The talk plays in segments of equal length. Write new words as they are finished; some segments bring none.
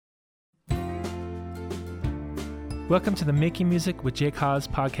Welcome to the Making Music with Jake Haas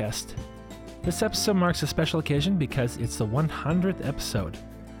podcast. This episode marks a special occasion because it's the 100th episode.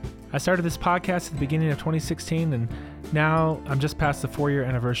 I started this podcast at the beginning of 2016, and now I'm just past the 4-year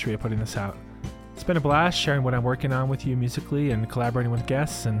anniversary of putting this out. It's been a blast sharing what I'm working on with you musically and collaborating with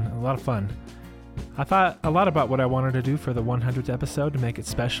guests, and a lot of fun. I thought a lot about what I wanted to do for the 100th episode to make it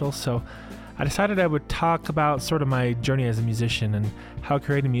special, so I decided I would talk about sort of my journey as a musician and how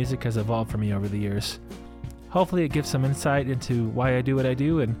creating music has evolved for me over the years. Hopefully it gives some insight into why I do what I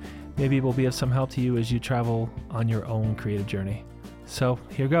do, and maybe it will be of some help to you as you travel on your own creative journey. So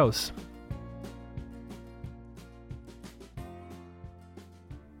here goes.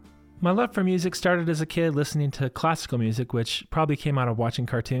 My love for music started as a kid listening to classical music, which probably came out of watching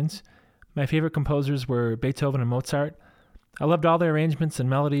cartoons. My favorite composers were Beethoven and Mozart. I loved all their arrangements and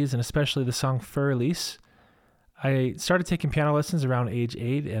melodies, and especially the song Für Elise. I started taking piano lessons around age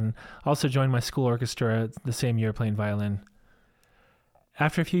 8 and also joined my school orchestra the same year playing violin.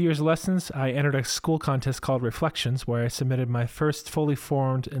 After a few years of lessons, I entered a school contest called Reflections, where I submitted my first fully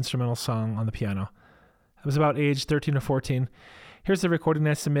formed instrumental song on the piano. I was about age 13 or 14. Here's the recording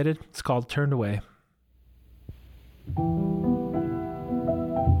I submitted. It's called Turned Away.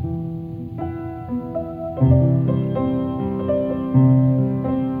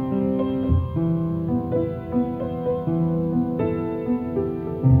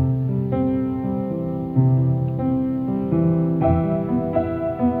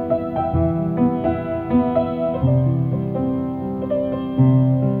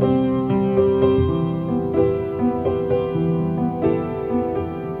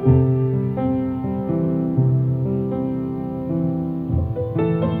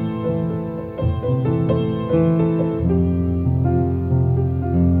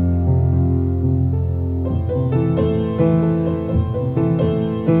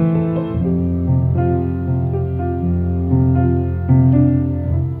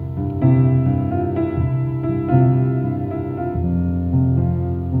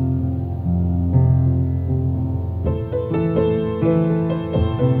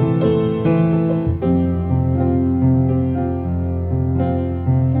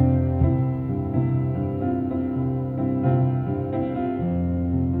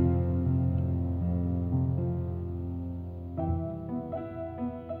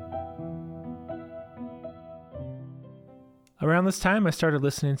 Around this time, I started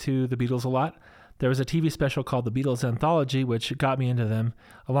listening to the Beatles a lot. There was a TV special called The Beatles Anthology, which got me into them,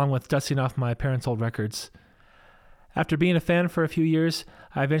 along with dusting off my parents' old records. After being a fan for a few years,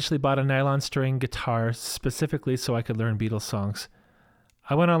 I eventually bought a nylon string guitar specifically so I could learn Beatles songs.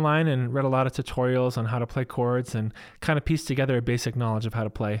 I went online and read a lot of tutorials on how to play chords and kind of pieced together a basic knowledge of how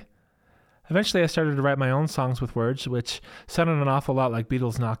to play. Eventually, I started to write my own songs with words, which sounded an awful lot like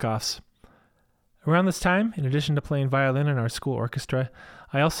Beatles knockoffs. Around this time, in addition to playing violin in our school orchestra,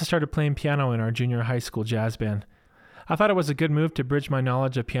 I also started playing piano in our junior high school jazz band. I thought it was a good move to bridge my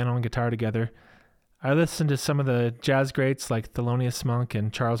knowledge of piano and guitar together. I listened to some of the jazz greats like Thelonious Monk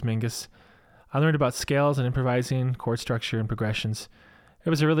and Charles Mingus. I learned about scales and improvising, chord structure, and progressions.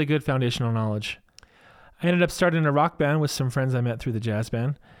 It was a really good foundational knowledge. I ended up starting a rock band with some friends I met through the jazz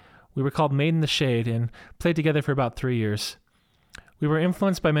band. We were called Made in the Shade and played together for about 3 years. We were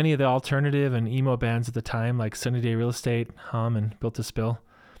influenced by many of the alternative and emo bands at the time, like Sunny Day Real Estate, Hum, and Built to Spill.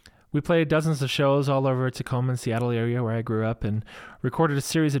 We played dozens of shows all over Tacoma and Seattle area where I grew up and recorded a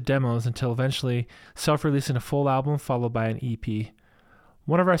series of demos until eventually self-releasing a full album followed by an EP.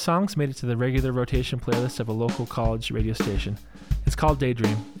 One of our songs made it to the regular rotation playlist of a local college radio station. It's called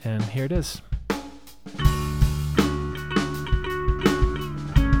Daydream, and here it is.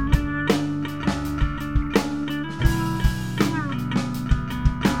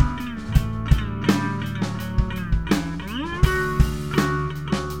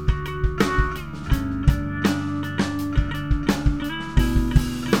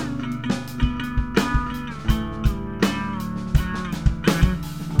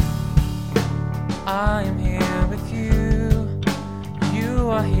 I am here with you, you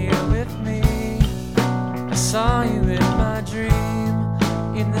are here with me. I saw you in my dream,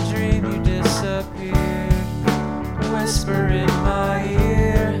 in the dream you disappeared. Whisper in my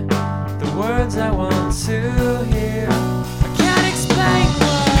ear, the words I want to hear. I can't explain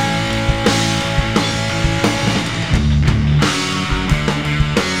why.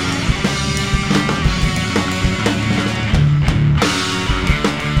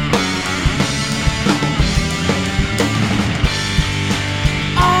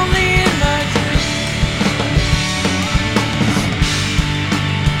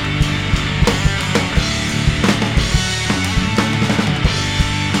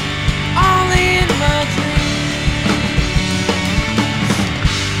 Only in my dreams.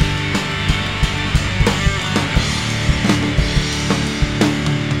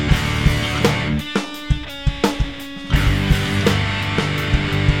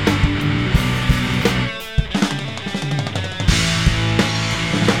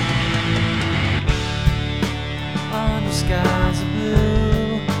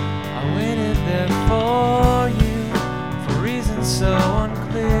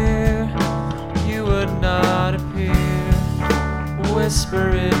 whisper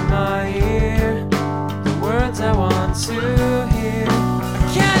in my ear the words I want to hear.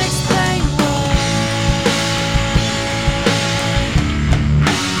 I can't explain why.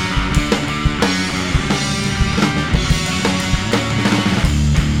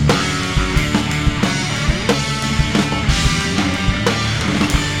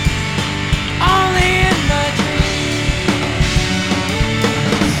 Only in my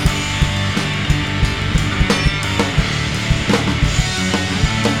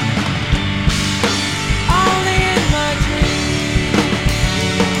only in my dreams,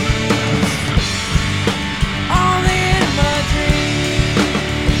 only in my dreams.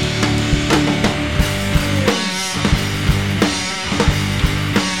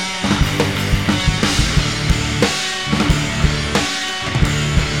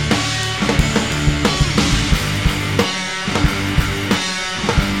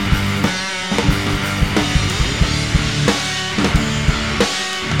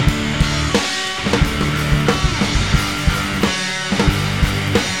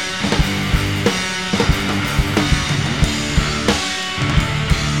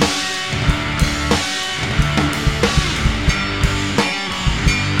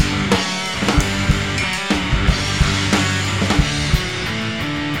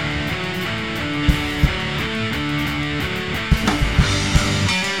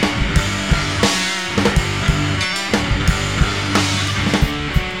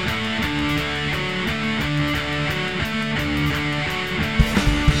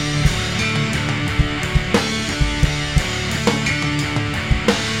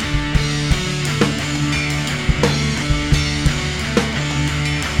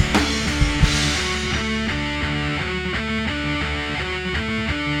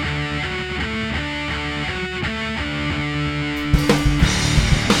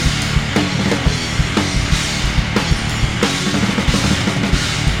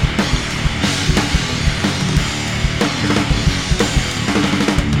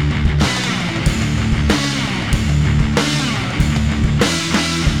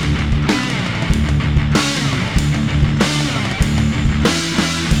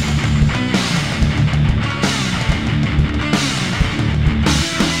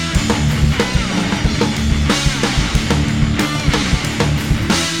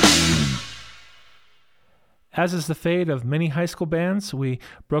 As is the fate of many high school bands, we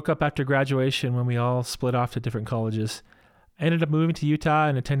broke up after graduation when we all split off to different colleges. I ended up moving to Utah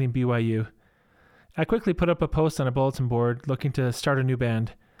and attending BYU. I quickly put up a post on a bulletin board looking to start a new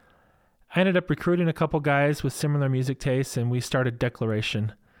band. I ended up recruiting a couple guys with similar music tastes, and we started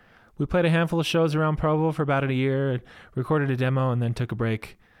Declaration. We played a handful of shows around Provo for about a year, recorded a demo, and then took a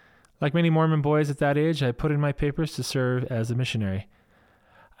break. Like many Mormon boys at that age, I put in my papers to serve as a missionary.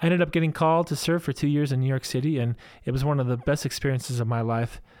 I ended up getting called to serve for 2 years in New York City, and it was one of the best experiences of my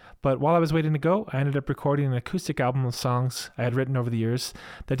life. But while I was waiting to go, I ended up recording an acoustic album of songs I had written over the years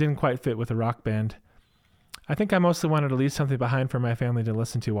that didn't quite fit with a rock band. I think I mostly wanted to leave something behind for my family to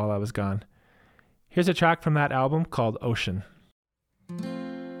listen to while I was gone. Here's a track from that album called Ocean.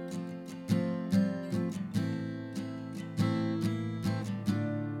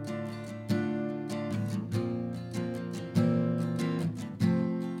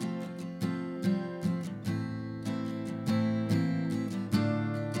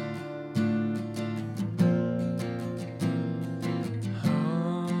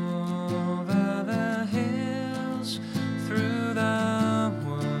 Over the hills, through the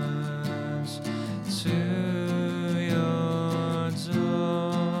woods, to your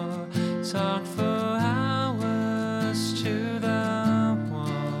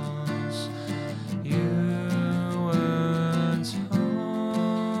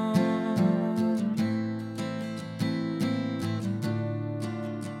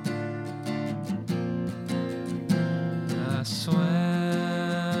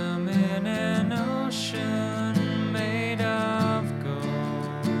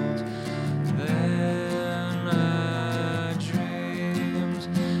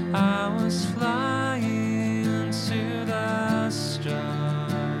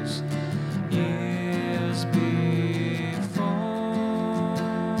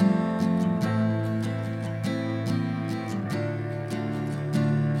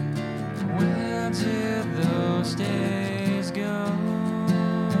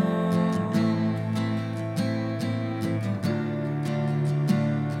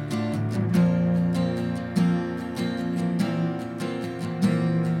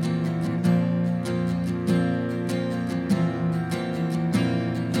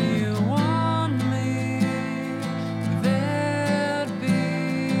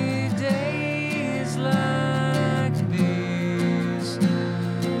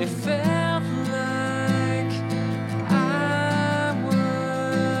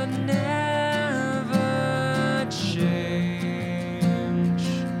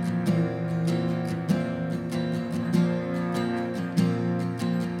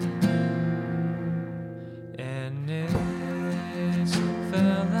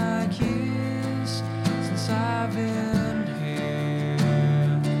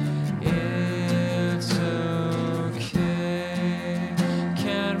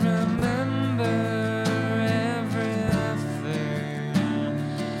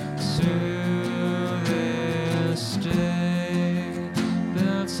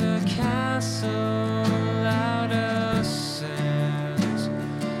built a castle out of sand.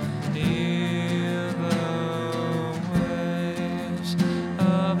 Near the waves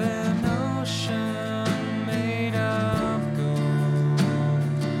of an ocean made of gold,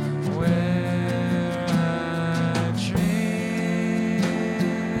 where I dreamed.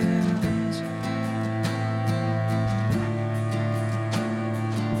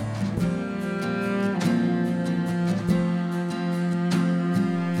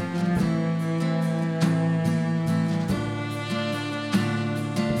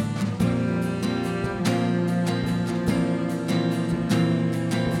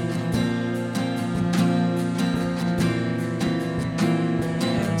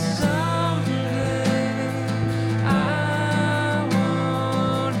 And someday I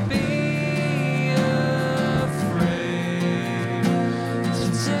won't be afraid to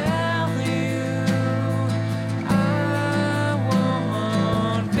tell you I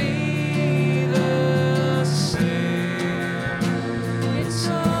won't be the same. It's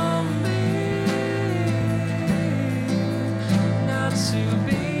on me not to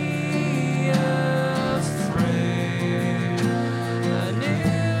be afraid. I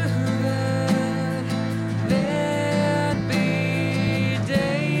knew that there'd be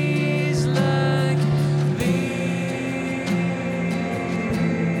days like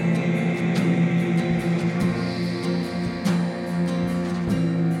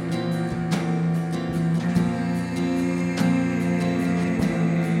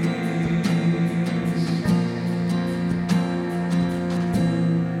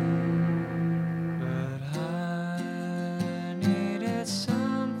but I needed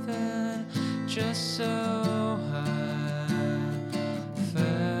something just so I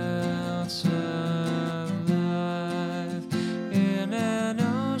felt alive in an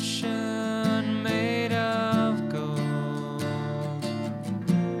ocean made of gold.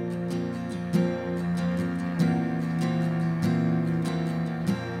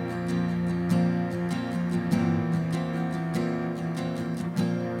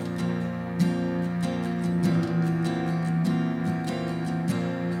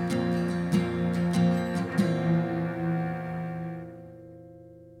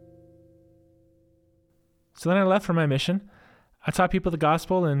 So then I left for my mission. I taught people the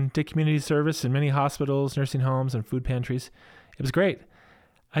gospel and did community service in many hospitals, nursing homes, and food pantries. It was great.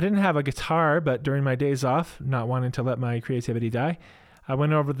 I didn't have a guitar, but during my days off, not wanting to let my creativity die, I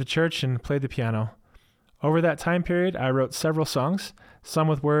went over to the church and played the piano. Over that time period, I wrote several songs, some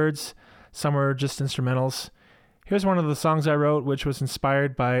with words, some were just instrumentals. Here's one of the songs I wrote, which was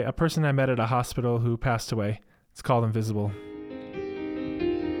inspired by a person I met at a hospital who passed away. It's called Invisible.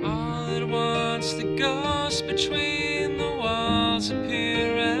 All at once the ghosts between the walls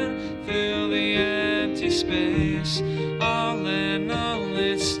appear and fill the empty space. All in all,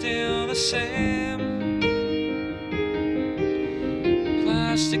 it's still the same.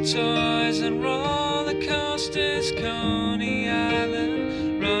 Plastic toys and roller coasters, Coney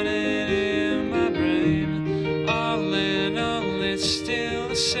Island running in my brain. All in all, it's still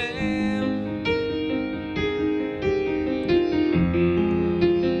the same.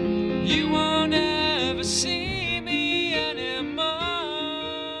 You won't ever see me anymore.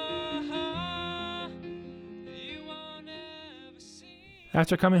 You won't ever see.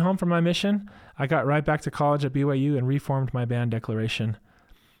 After coming home from my mission, I got right back to college at BYU and reformed my band Declaration.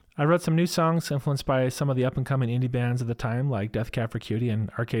 I wrote some new songs influenced by some of the up-and-coming indie bands of the time, like Death Cab for Cutie and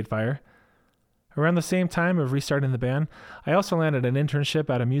Arcade Fire. Around the same time of restarting the band, I also landed an internship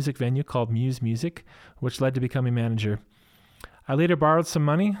at a music venue called Muse Music, which led to becoming manager. I later borrowed some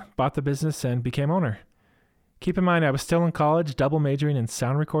money, bought the business, and became owner. Keep in mind, I was still in college, double majoring in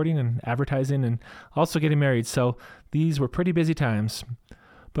sound recording and advertising, and also getting married, so these were pretty busy times.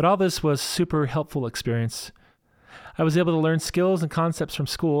 But all this was super helpful experience. I was able to learn skills and concepts from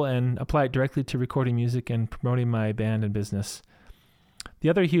school and apply it directly to recording music and promoting my band and business. The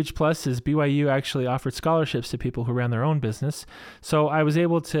other huge plus is BYU actually offered scholarships to people who ran their own business, so I was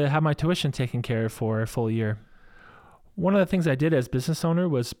able to have my tuition taken care of for a full year. One of the things I did as business owner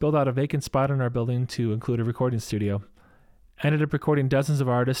was build out a vacant spot in our building to include a recording studio. I ended up recording dozens of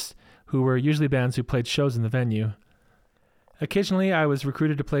artists who were usually bands who played shows in the venue. Occasionally, I was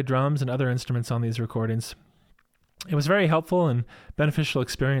recruited to play drums and other instruments on these recordings. It was a very helpful and beneficial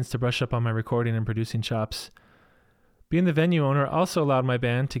experience to brush up on my recording and producing chops. Being the venue owner also allowed my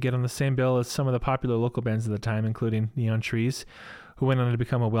band to get on the same bill as some of the popular local bands at the time, including Neon Trees, who went on to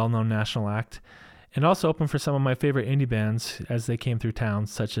become a well-known national act, and also opened for some of my favorite indie bands as they came through town,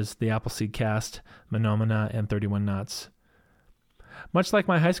 such as the Appleseed Cast, Menomina, and 31 Knots. Much like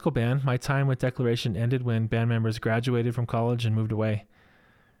my high school band, my time with Declaration ended when band members graduated from college and moved away.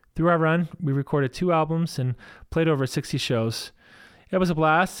 Through our run, we recorded 2 albums and played over 60 shows. It was a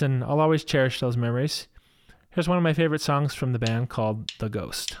blast, and I'll always cherish those memories. Here's one of my favorite songs from the band called The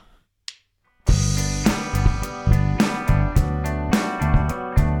Ghost.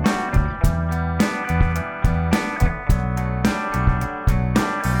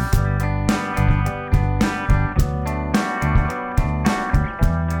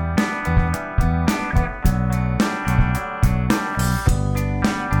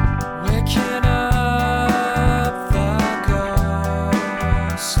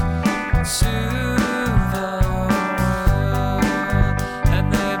 To the world, and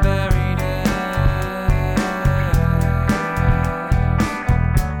they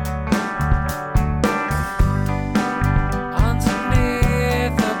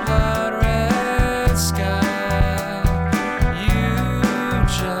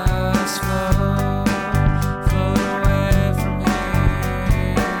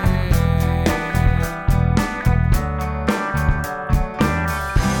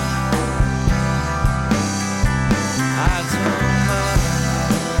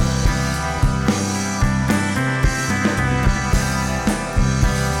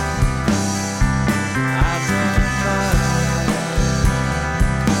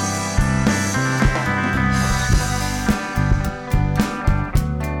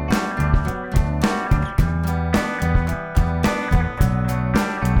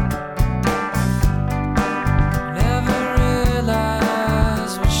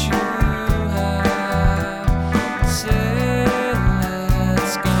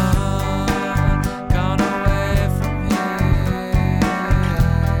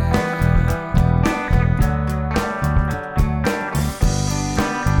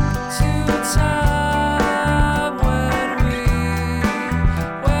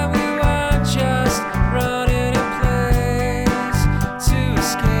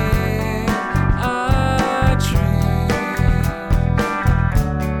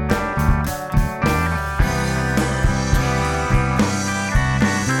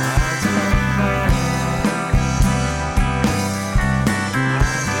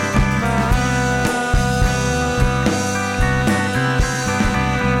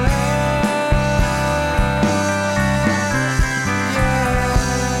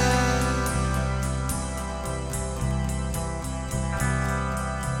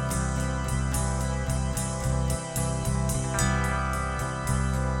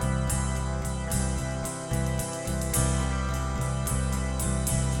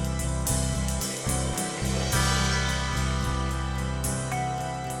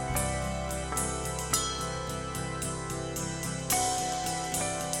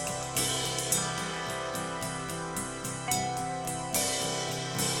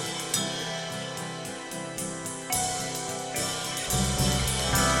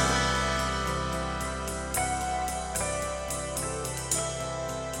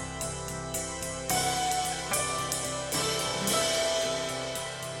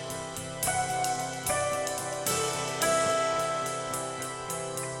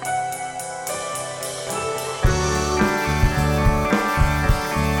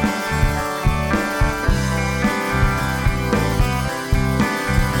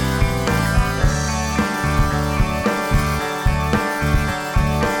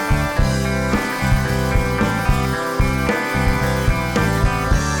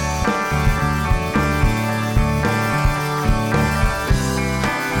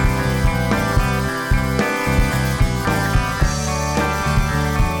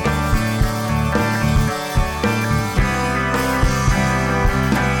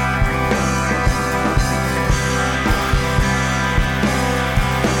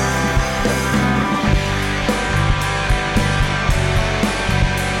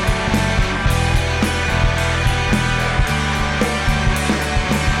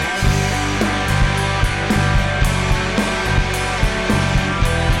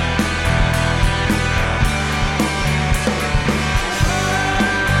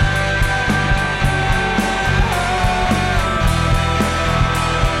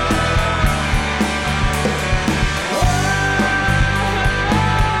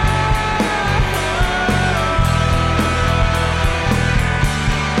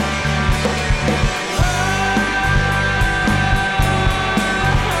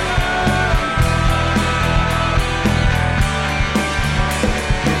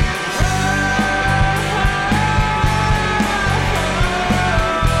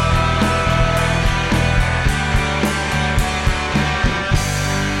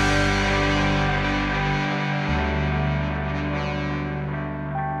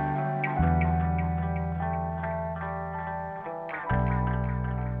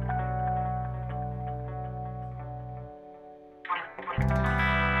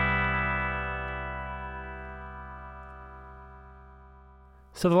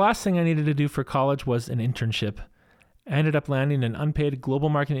So the last thing I needed to do for college was an internship. I ended up landing an unpaid global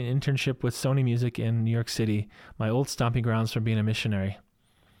marketing internship with Sony Music in New York City, my old stomping grounds from being a missionary.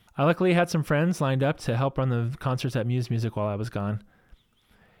 I luckily had some friends lined up to help run the concerts at Muse Music while I was gone.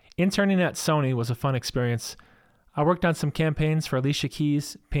 Interning at Sony was a fun experience. I worked on some campaigns for Alicia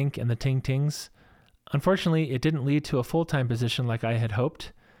Keys, Pink, and the Ting Tings. Unfortunately, it didn't lead to a full-time position like I had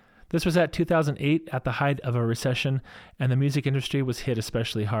hoped. This was at 2008 at the height of a recession, and the music industry was hit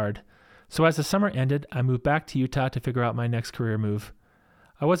especially hard. So as the summer ended, I moved back to Utah to figure out my next career move.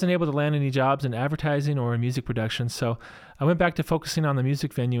 I wasn't able to land any jobs in advertising or in music production, so I went back to focusing on the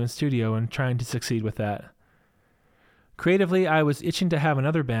music venue and studio and trying to succeed with that. Creatively, I was itching to have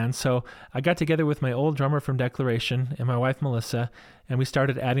another band, so I got together with my old drummer from Declaration and my wife Melissa, and we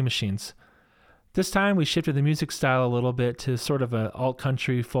started Adding Machines. This time, we shifted the music style a little bit to sort of a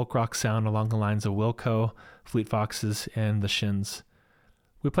alt-country folk rock sound along the lines of Wilco, Fleet Foxes, and The Shins.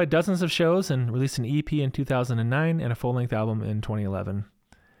 We played dozens of shows and released an EP in 2009 and a full-length album in 2011.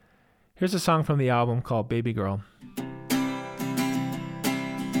 Here's a song from the album called Baby Girl.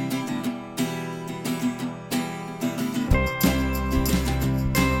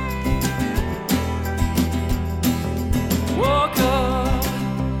 Woke up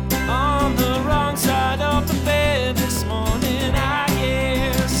on the wrong side of the bed this morning. I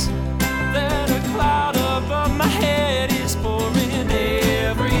guess that a cloud above my head is pouring.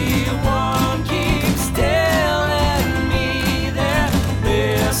 Everyone keeps telling me that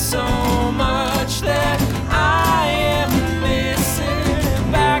there's so much that I am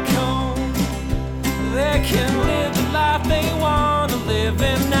missing back home. They can live the life they want to live,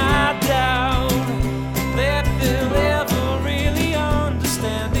 and I doubt that they'll ever really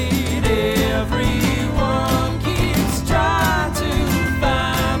understand it. Everyone keeps trying to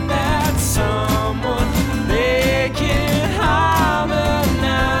find that someone they can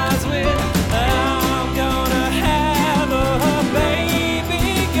harmonize with. I'm gonna have a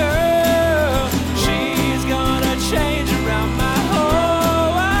baby girl. She's gonna change around my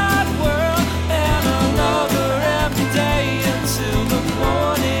whole wide world, and I'll love her every day until the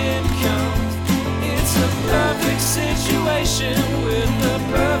morning comes. It's a perfect situation with the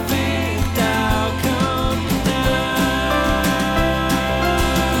perfect outcome now.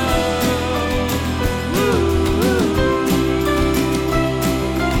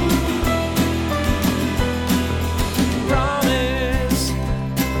 Promise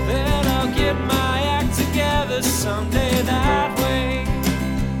that I'll get my act together someday. That way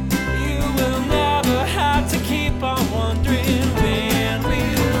you will never have to keep on wondering, when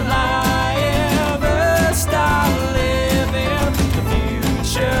will I ever start living the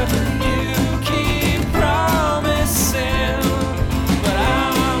future you keep promising. But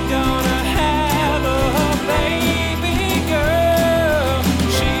I'm gonna have a baby girl.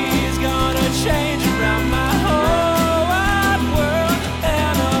 She's gonna change around my whole wide world,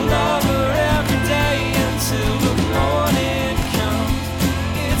 and I'll love her every day until the morning comes.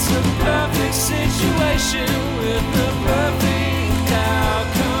 It's a perfect situation with the perfect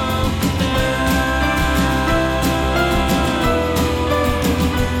outcome now.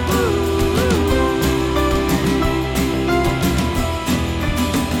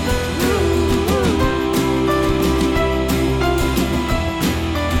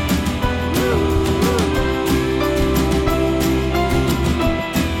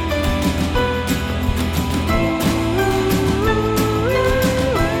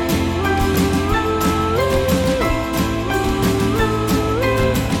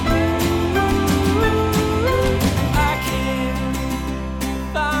 I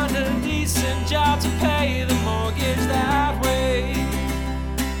can't find a decent job to pay the mortgage. That way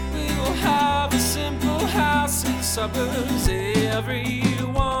we will have a simple house in the suburbs.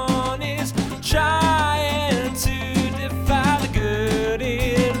 Everyone is trying to defy the good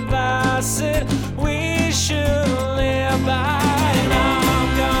advice that we should live by. And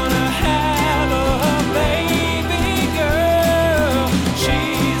I'm gonna have a baby girl.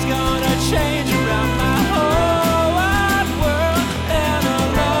 She's gonna change around my whole wide world, and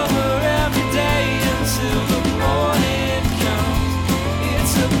I'll love her every day until the morning comes.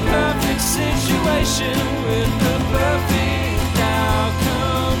 It's a perfect situation with the perfect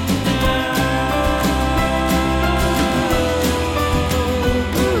outcome now.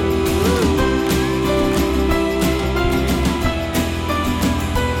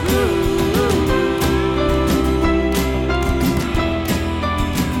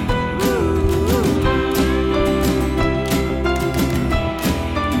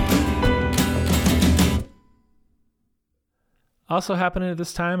 Also happening at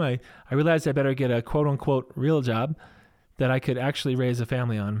this time, I realized I better get a quote-unquote real job. that I could actually raise a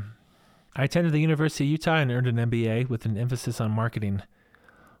family on. I attended the University of Utah and earned an MBA with an emphasis on marketing.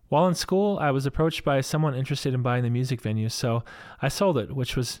 While in school, I was approached by someone interested in buying the music venue, so I sold it,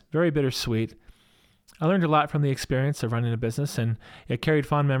 which was very bittersweet. I learned a lot from the experience of running a business, and it carried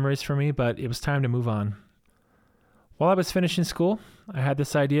fond memories for me, but it was time to move on. While I was finishing school, I had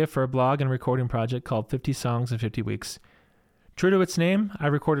this idea for a blog and recording project called 50 Songs in 50 Weeks. True to its name, I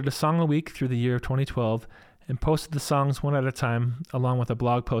recorded a song a week through the year of 2012 and posted the songs one at a time, along with a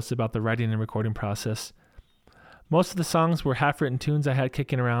blog post about the writing and recording process. Most of the songs were half-written tunes I had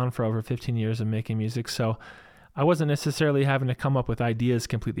kicking around for over 15 years of making music, so I wasn't necessarily having to come up with ideas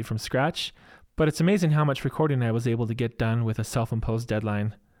completely from scratch, but it's amazing how much recording I was able to get done with a self-imposed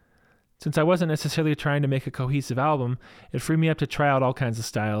deadline. Since I wasn't necessarily trying to make a cohesive album, it freed me up to try out all kinds of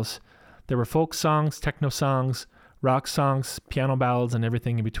styles. There were folk songs, techno songs, rock songs, piano ballads, and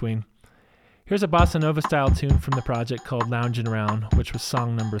everything in between. Here's a bossa nova style tune from the project called Loungin' Around, which was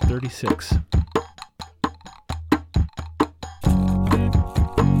song number 36.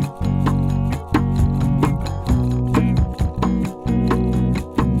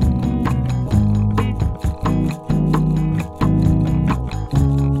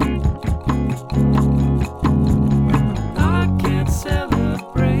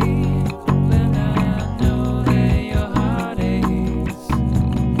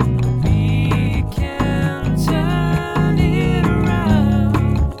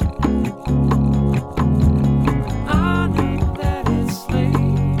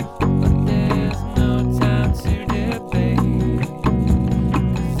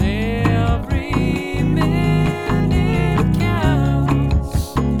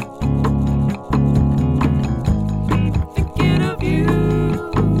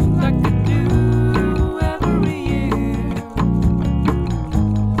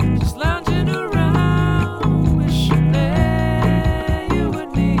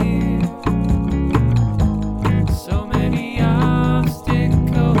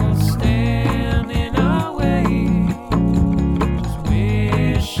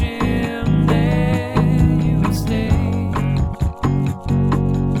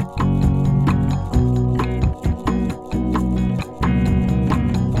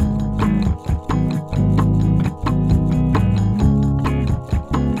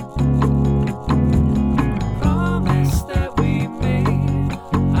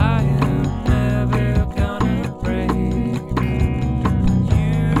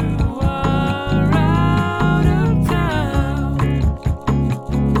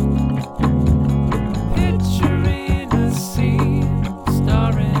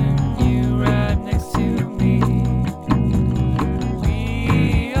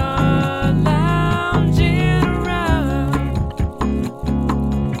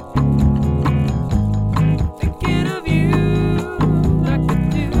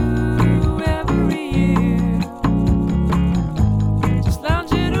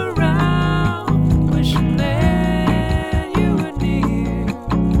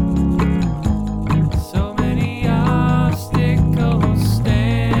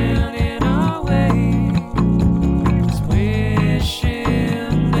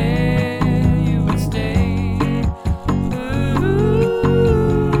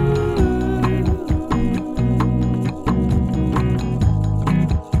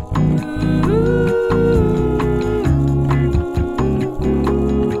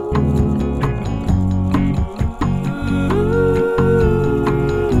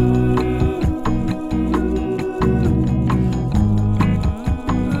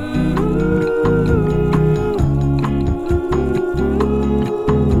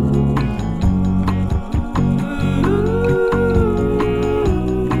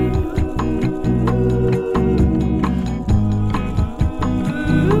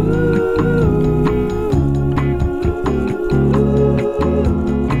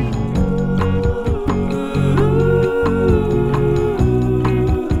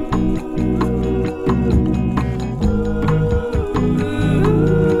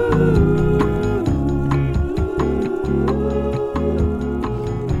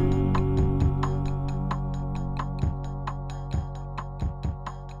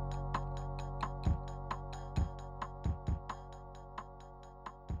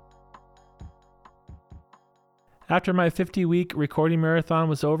 After my 50-week recording marathon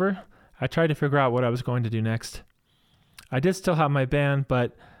was over, I tried to figure out what I was going to do next. I did still have my band,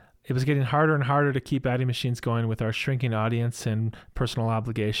 but it was getting harder and harder to keep Adding Machines going with our shrinking audience and personal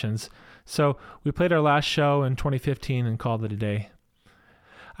obligations. So we played our last show in 2015 and called it a day.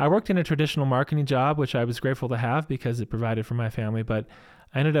 I worked in a traditional marketing job, which I was grateful to have because it provided for my family, but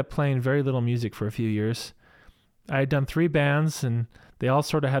I ended up playing very little music for a few years. I had done 3 bands, and they all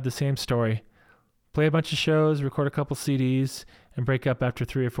sort of had the same story. Play a bunch of shows, record a couple CDs, and break up after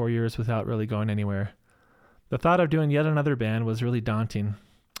 3 or 4 years without really going anywhere. The thought of doing yet another band was really daunting.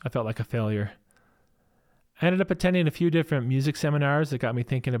 I felt like a failure. I ended up attending a few different music seminars that got me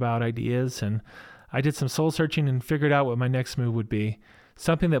thinking about ideas, and I did some soul searching and figured out what my next move would be,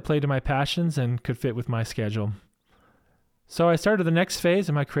 something that played to my passions and could fit with my schedule. So I started the next phase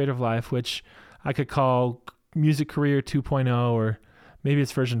of my creative life, which I could call Music Career 2.0, or maybe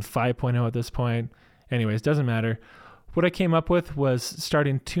it's version 5.0 at this point. Anyways, doesn't matter. What I came up with was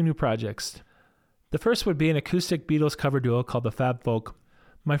starting 2 new projects. The first would be an acoustic Beatles cover duo called the Fab Folk.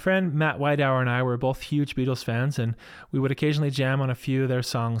 My friend Matt Whitehour and I were both huge Beatles fans, and we would occasionally jam on a few of their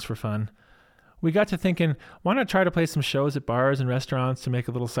songs for fun. We got to thinking, why not try to play some shows at bars and restaurants to make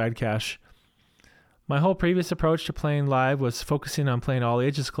a little side cash? My whole previous approach to playing live was focusing on playing all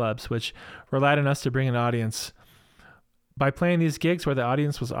ages clubs, which relied on us to bring an audience. By playing these gigs where the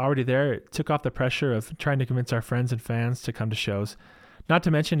audience was already there, it took off the pressure of trying to convince our friends and fans to come to shows. Not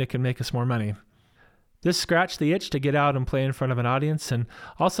to mention it could make us more money. This scratched the itch to get out and play in front of an audience, and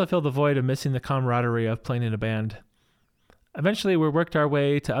also fill the void of missing the camaraderie of playing in a band. Eventually, we worked our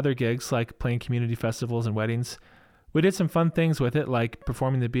way to other gigs, like playing community festivals and weddings. We did some fun things with it, like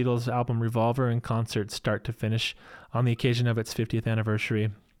performing the Beatles album Revolver in concert start to finish on the occasion of its 50th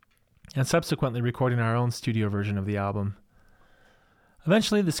anniversary, and subsequently recording our own studio version of the album.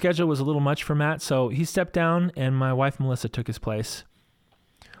 Eventually, the schedule was a little much for Matt, so he stepped down, and my wife Melissa took his place.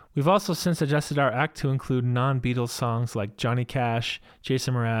 We've also since adjusted our act to include non-Beatles songs like Johnny Cash,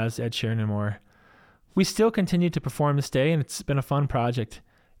 Jason Mraz, Ed Sheeran, and more. We still continue to perform this day, and it's been a fun project.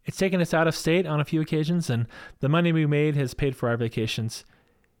 It's taken us out of state on a few occasions, and the money we made has paid for our vacations.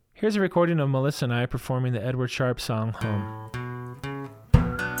 Here's a recording of Melissa and I performing the Edward Sharpe song, Home.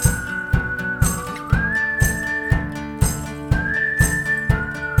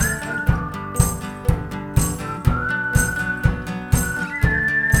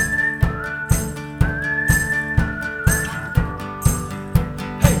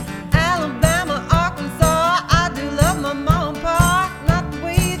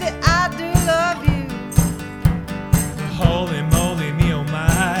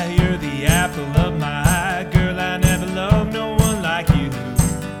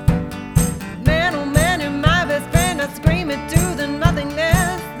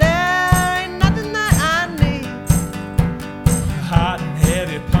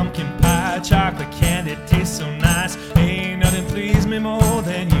 Chocolate candy tastes so nice. Ain't nothing please me more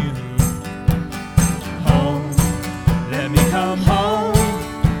than you. Home, let me come home.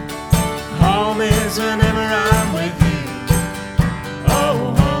 Home is whenever I'm with you.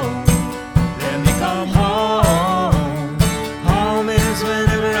 Oh, home, let me come home. Home is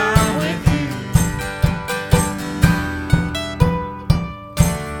whenever I'm with you.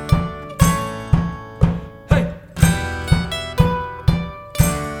 Hey!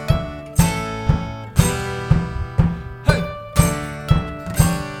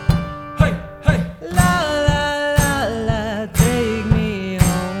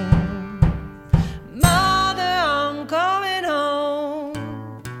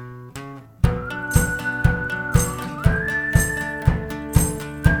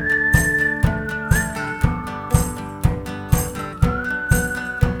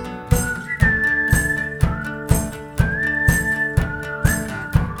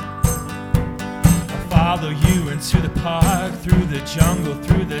 Follow you into the park, through the jungle,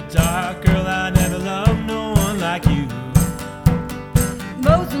 through the dark. Girl, I never loved no one like you.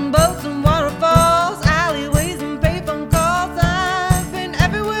 Boats and waterfalls, alleyways and payphone calls. I've been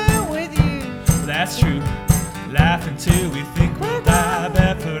everywhere with you. That's true. Laughing till we think we'll die.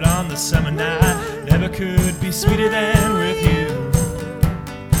 Barefoot on the summer night. Never could be sweeter than with you.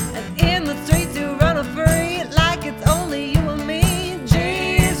 And in the streets you run free, like it's only you and me.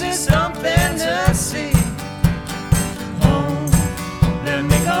 Jesus, something to see. Let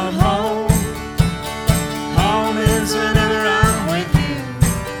me come home. Home is whenever I'm with you.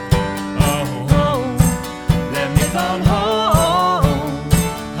 Oh, home. Let me come home.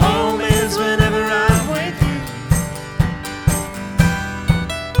 Home is whenever I'm with you.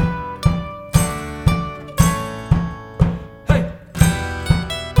 Hey!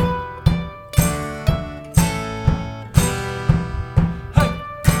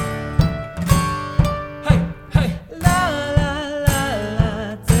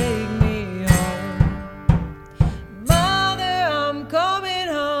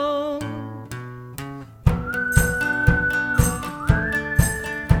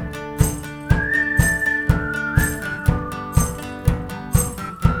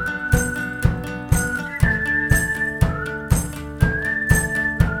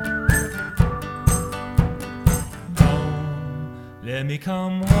 me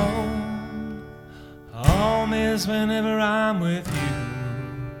come home. Home is whenever I'm with you.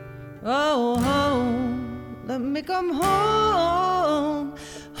 Oh, home, let me come home.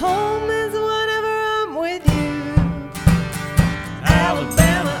 Home is whenever I'm with you.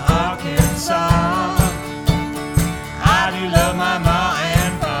 Alabama, Arkansas, I do love my ma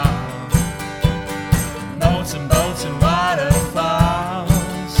and pa. Boats and boats and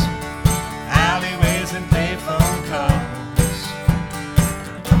waterfalls, alleyways and payphone calls.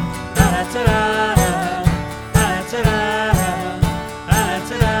 Da-da-da-da-da, da-da-da-da-da,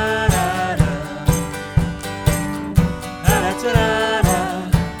 da-da-da-da-da, da-da-da-da-da,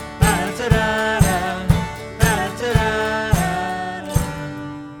 da-da-da-da-da, da-da-da-da-da.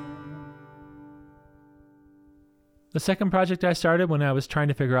 The second project I started when I was trying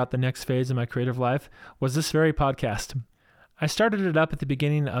to figure out the next phase of my creative life was this very podcast. I started it up at the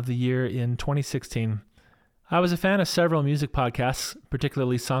beginning of the year in 2016. I was a fan of several music podcasts,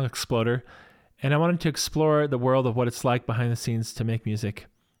 particularly Song Exploder, and I wanted to explore the world of what it's like behind the scenes to make music.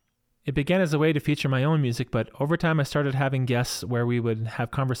 It began as a way to feature my own music, but over time I started having guests where we would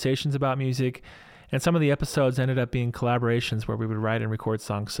have conversations about music, and some of the episodes ended up being collaborations where we would write and record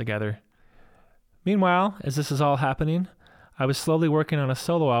songs together. Meanwhile, as this is all happening, I was slowly working on a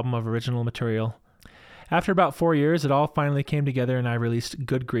solo album of original material. After about 4 years, it all finally came together and I released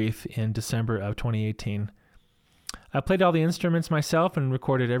Good Grief in December of 2018. I played all the instruments myself and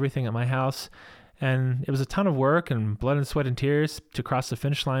recorded everything at my house, and it was a ton of work and blood and sweat and tears to cross the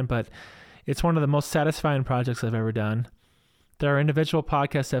finish line, but it's one of the most satisfying projects I've ever done. There are individual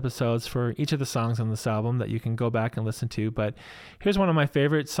podcast episodes for each of the songs on this album that you can go back and listen to, but here's one of my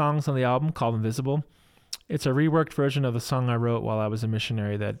favorite songs on the album called Invisible. It's a reworked version of the song I wrote while I was a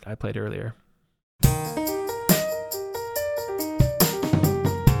missionary that I played earlier.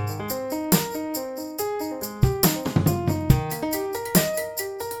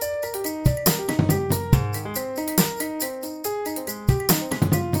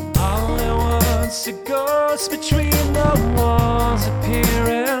 All at once it goes between the walls, appear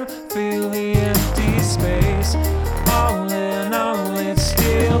and fill the empty space. All in all, it's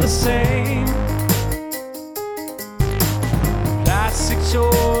still the same. Plastic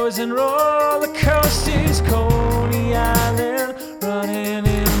toys and roller coasters, Coney Island running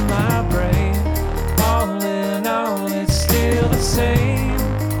in my brain. All in all, it's still the same.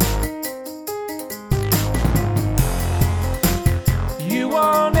 You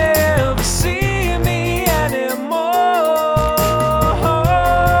won't ever see me anymore.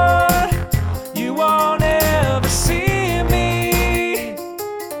 You won't ever see me,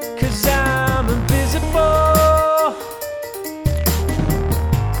 'cause I'm invisible.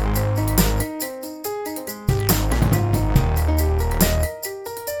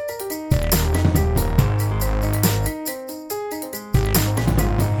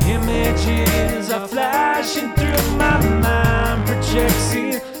 Images are flashing through my mind,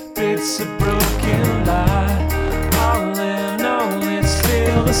 projecting bits of broken light. All in all, it's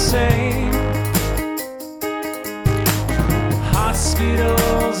still the same.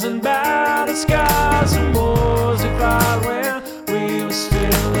 Hospitals and battle scars and wars we fought when we were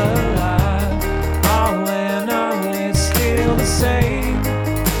still alive. All in all, it's still the same.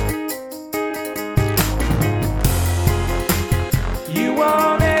 You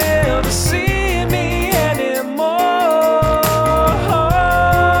won't ever see me anymore.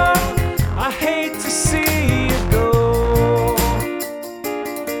 I hate to see you go.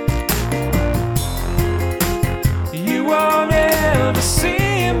 You won't ever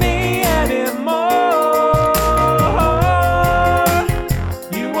see me anymore.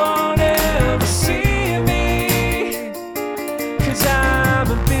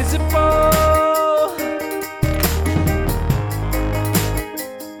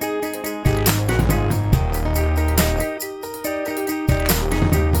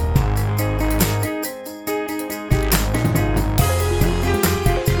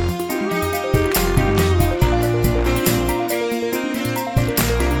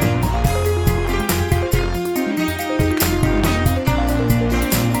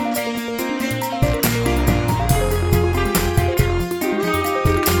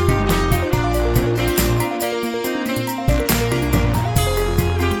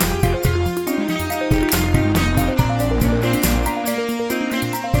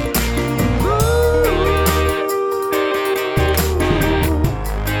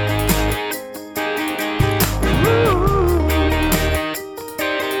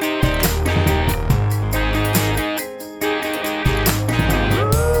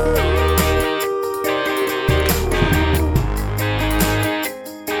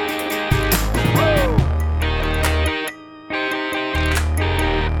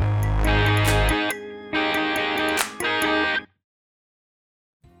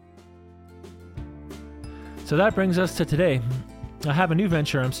 So that brings us to today. I have a new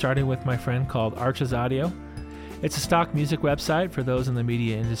venture I'm starting with my friend called Arches Audio. It's a stock music website for those in the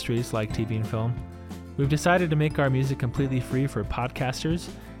media industries like TV and film. We've decided to make our music completely free for podcasters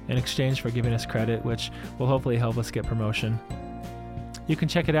in exchange for giving us credit, which will hopefully help us get promotion. You can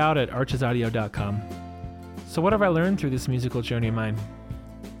check it out at archesaudio.com. So what have I learned through this musical journey of mine?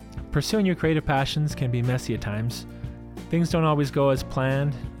 Pursuing your creative passions can be messy at times. Things don't always go as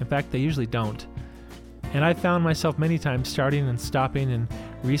planned. In fact, they usually don't. And I found myself many times starting and stopping and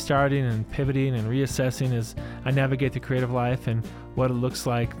restarting and pivoting and reassessing as I navigate the creative life and what it looks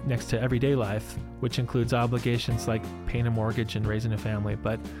like next to everyday life, which includes obligations like paying a mortgage and raising a family.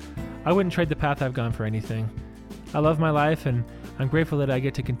 But I wouldn't trade the path I've gone for anything. I love my life, and I'm grateful that I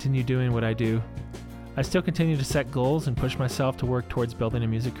get to continue doing what I do. I still continue to set goals and push myself to work towards building a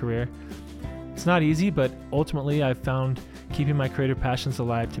music career. It's not easy, but ultimately I've found keeping my creative passions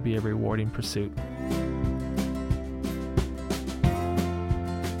alive to be a rewarding pursuit.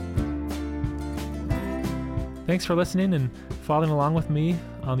 Thanks for listening and following along with me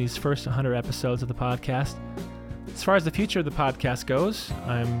on these first 100 episodes of the podcast. As far as the future of the podcast goes,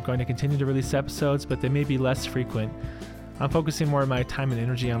 I'm going to continue to release episodes, but they may be less frequent. I'm focusing more of my time and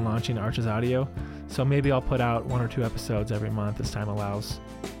energy on launching Arches Audio, so maybe I'll put out 1 or 2 episodes every month as time allows.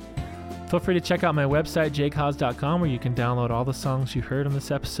 Feel free to check out my website, jaycos.com, where you can download all the songs you heard on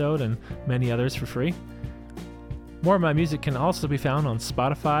this episode and many others for free. More of my music can also be found on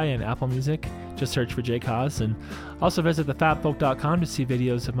Spotify and Apple Music. Just search for Jay Cos, and also visit thefatfolk.com to see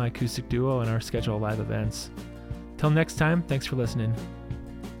videos of my acoustic duo and our schedule of live events. Till next time, thanks for listening.